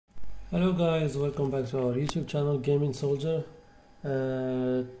Hello guys, welcome back to our YouTube channel Gaming Soldier.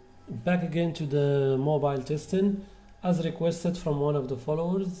 Back again to the mobile testing. As requested from one of the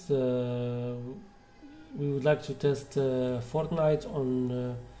followers, we would like to test Fortnite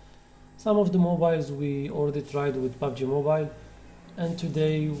on some of the mobiles we already tried with PUBG Mobile, and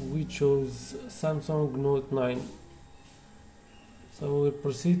today we chose Samsung Note 9. So we'll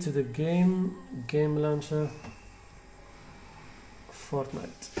proceed to the game launcher,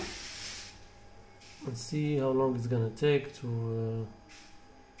 Fortnite. Let's see how long it's gonna take to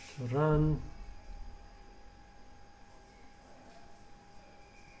run.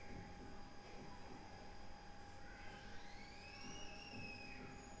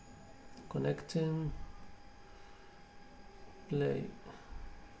 Connecting, play.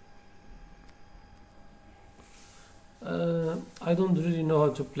 I don't really know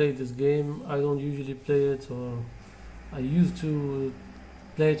how to play this game. I don't usually play it, or I used to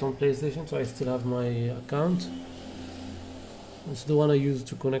play it on PlayStation, so I still have my account. It's the one I use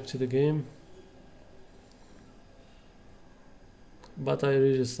to connect to the game, but I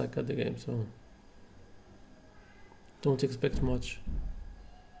really suck at the game, so don't expect much.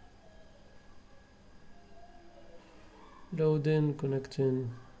 Loading,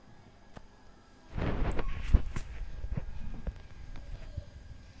 connecting.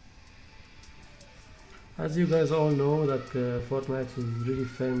 As you guys all know, that Fortnite is really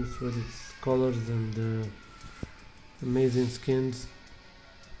famous with its colors and amazing skins.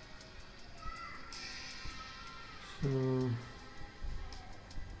 So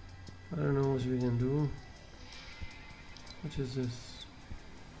I don't know what we can do. What is this?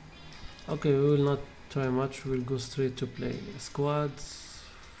 Okay, we will not try much. We'll go straight to play. Squads.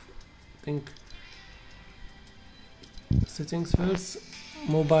 I think settings first.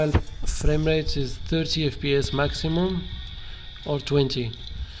 Mobile frame rate is 30 FPS maximum or 20,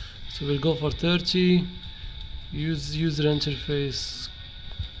 so we'll go for 30. Use user interface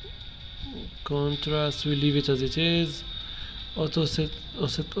contrast, we'll leave it as it is. Auto set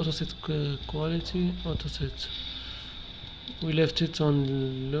quality, auto set, we left it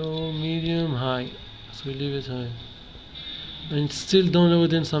on low, medium, high, so we leave it high. And it's still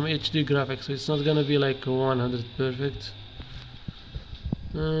downloading some HD graphics, so it's not gonna be like 100 perfect.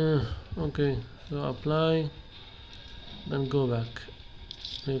 Okay, so apply, then go back.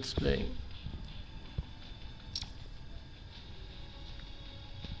 Let's play.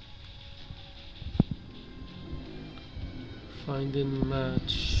 Finding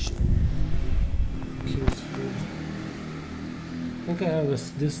match. I think I have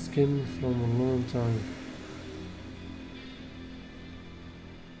this skin from a long time.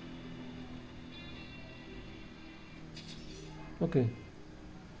 Okay.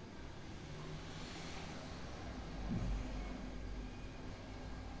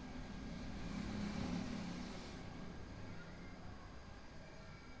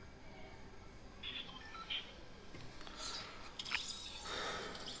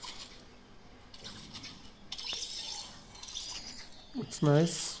 It's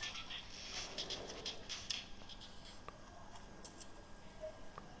nice.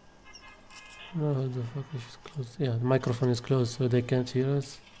 No, the fuck is closed? Yeah, the microphone is closed, so they can't hear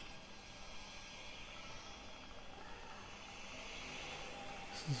us.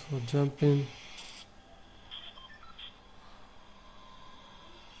 This is for jumping.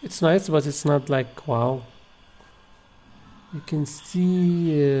 It's nice, but it's not like wow. You can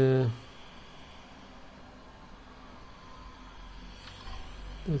see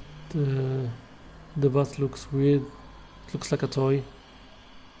that the bus looks weird. It looks like a toy,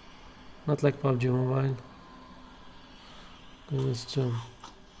 not like PUBG Mobile. Okay, let's jump.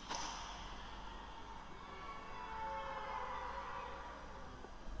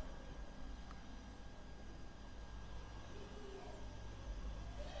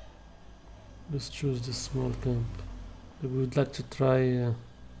 Let's choose the small camp. We would like to try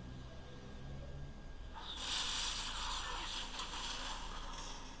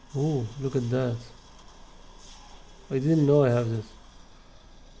oh, look at that. I didn't know I have this.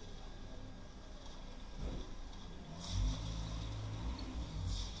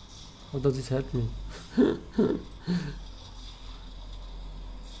 How does it help me?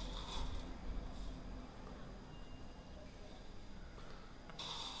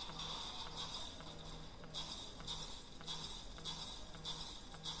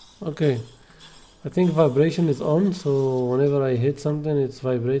 Okay, I think vibration is on, so whenever I hit something it's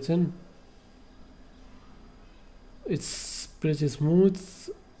vibrating. It's pretty smooth.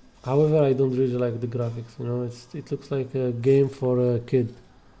 However, I don't really like the graphics, you know, it looks like a game for a kid.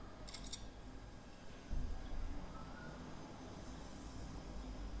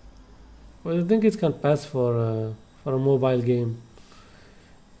 Well, I think it can pass for a mobile game.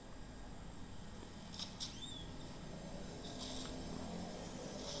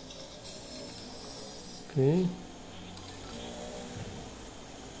 Okay.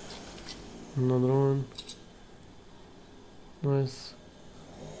 Another one. Nice.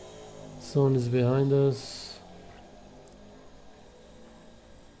 Zone is behind us.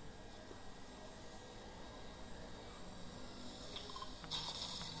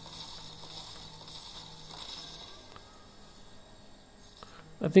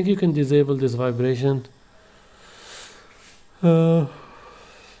 I think you can disable this vibration. The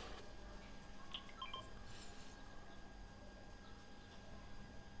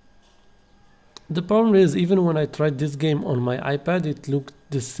problem is, even when I tried this game on my iPad, it looked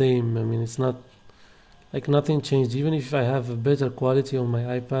the same. I mean, it's not like nothing changed. Even if I have a better quality on my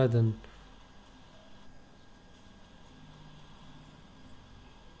iPad, and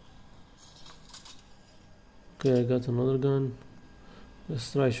okay, I got another gun.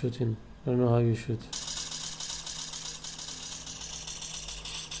 Let's try shooting. I don't know how you shoot.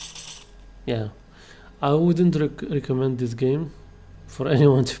 Yeah, I wouldn't recommend this game for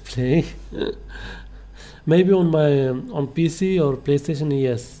anyone to play. Maybe on my on PC or PlayStation,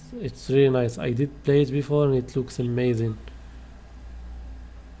 yes, it's really nice. I did play it before and it looks amazing.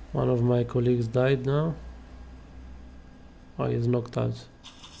 One of my colleagues died now. Oh, he's knocked out.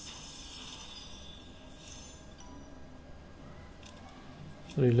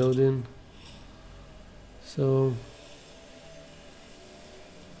 Reloading. So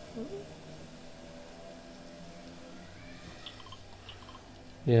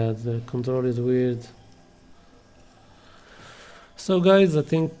yeah, the control is weird. So guys, I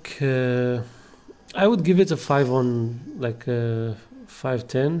think I would give it a 5 on like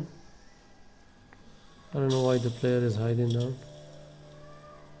 5/10. I don't know why the player is hiding down.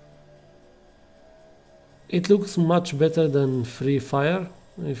 It looks much better than Free Fire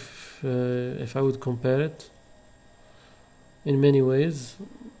if I would compare it in many ways,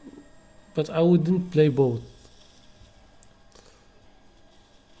 but I wouldn't play both.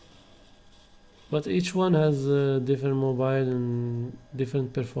 But each one has a different mobile and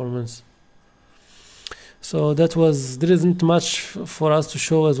different performance. So there isn't much for us to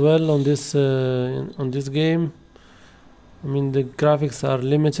show as well on this game. I mean, the graphics are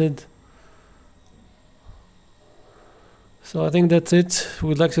limited. So I think that's it.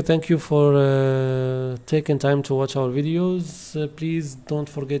 We'd like to thank you for taking time to watch our videos. Please don't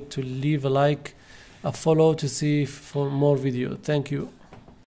forget to leave a like, a follow to see for more videos. Thank you.